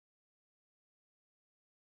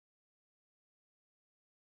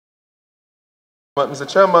Mr.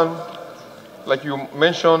 Chairman, like you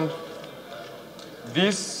mentioned,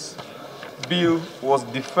 this bill was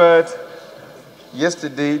deferred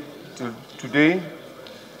yesterday to today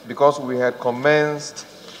because we had commenced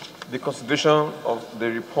the consideration of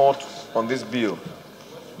the report on this bill.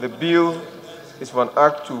 The bill is for an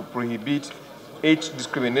act to prohibit age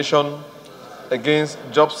discrimination against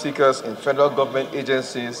job seekers in federal government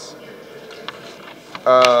agencies.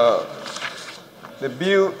 The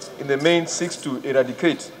bill in the main seeks to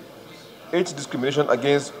eradicate age discrimination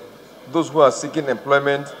against those who are seeking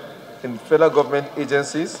employment in federal government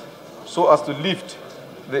agencies so as to lift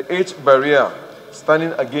the age barrier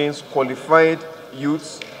standing against qualified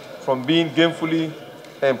youths from being gainfully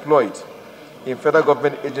employed in federal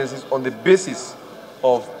government agencies on the basis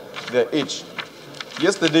of their age.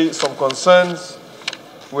 Yesterday, some concerns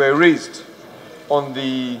were raised on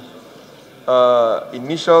the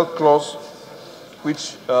initial clause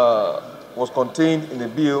which was contained in the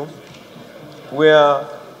bill, where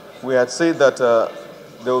we had said that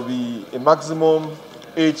there will be a maximum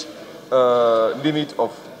age limit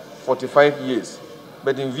of 45 years.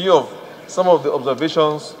 But in view of some of the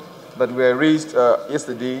observations that were raised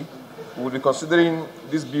yesterday, we will be considering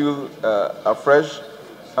this bill afresh,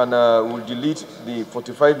 and will delete the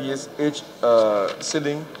 45 years age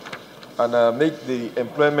ceiling and make the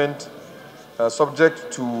employment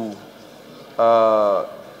subject to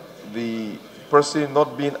the person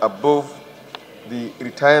not being above the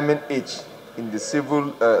retirement age in the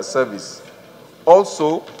civil service.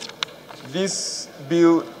 Also, this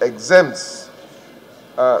bill exempts,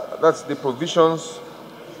 that's the provisions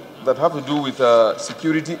that have to do with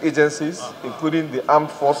security agencies, including the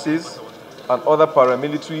armed forces and other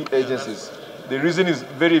paramilitary agencies. The reason is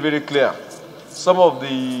very, very clear. Some of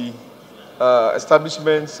the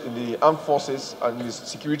establishments in the armed forces and in the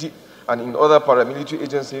security and in other paramilitary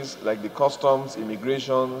agencies like the customs,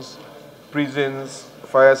 immigrations, prisons,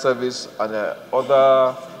 fire service, and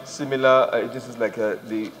other similar agencies like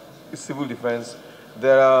the civil defense,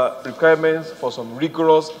 there are requirements for some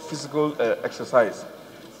rigorous physical exercise.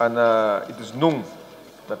 And it is known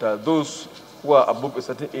that those who are above a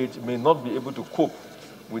certain age may not be able to cope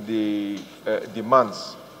with the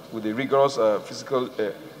demands, with the rigorous physical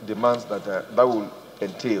demands that that will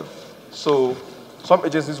entail. So some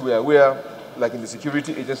agencies we are aware, like in the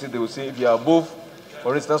security agency, they will say if you are above,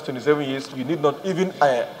 for instance, 27 years, you need not even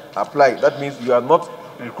apply. That means you are not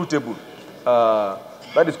recruitable.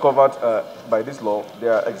 That is covered by this law. They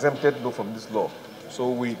are exempted from this law.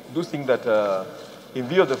 So we do think that in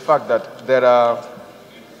view of the fact that there are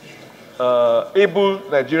able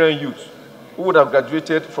Nigerian youths who would have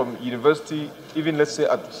graduated from university, even let's say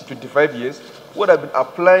at 25 years, would have been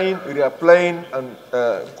applying, reapplying, and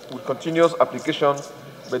with continuous application,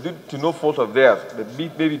 but due to no fault of theirs, but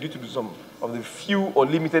maybe due to some of the few or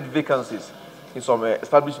limited vacancies in some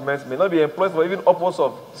establishments, may not be employed for even upwards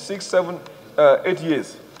of 6, 7, 8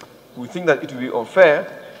 years. We think that it will be unfair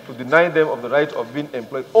to deny them of the right of being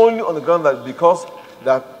employed only on the ground that because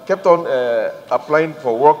they have kept on applying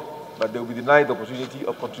for work, but they will be denied the opportunity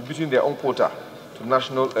of contributing their own quota to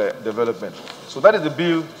national development. So that is the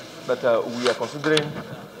bill that we are considering,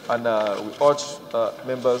 and we urge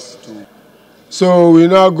members to. So we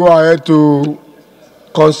now go ahead to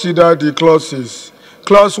consider the clauses.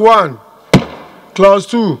 Clause 1, Clause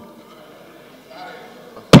 2,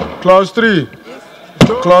 Clause 3,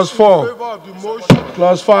 Clause 4,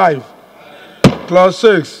 Clause 5, Clause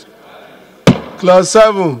 6, Clause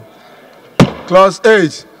 7, Clause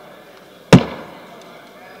 8.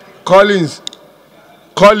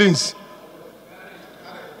 Collins.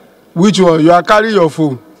 Which one? You are carrying your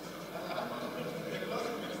phone.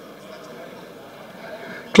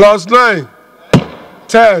 Clause 9,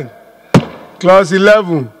 10, Clause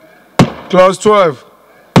 11, Clause 12,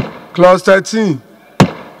 Clause 13,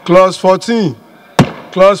 Clause 14,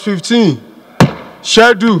 Clause 15,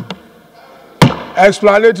 Schedule,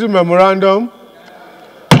 Explanatory Memorandum,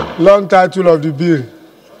 long title of the bill.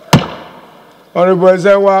 Honorable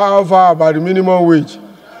Ezenwa, how far about the minimum wage?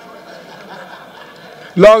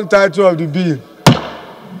 Long title of the bill.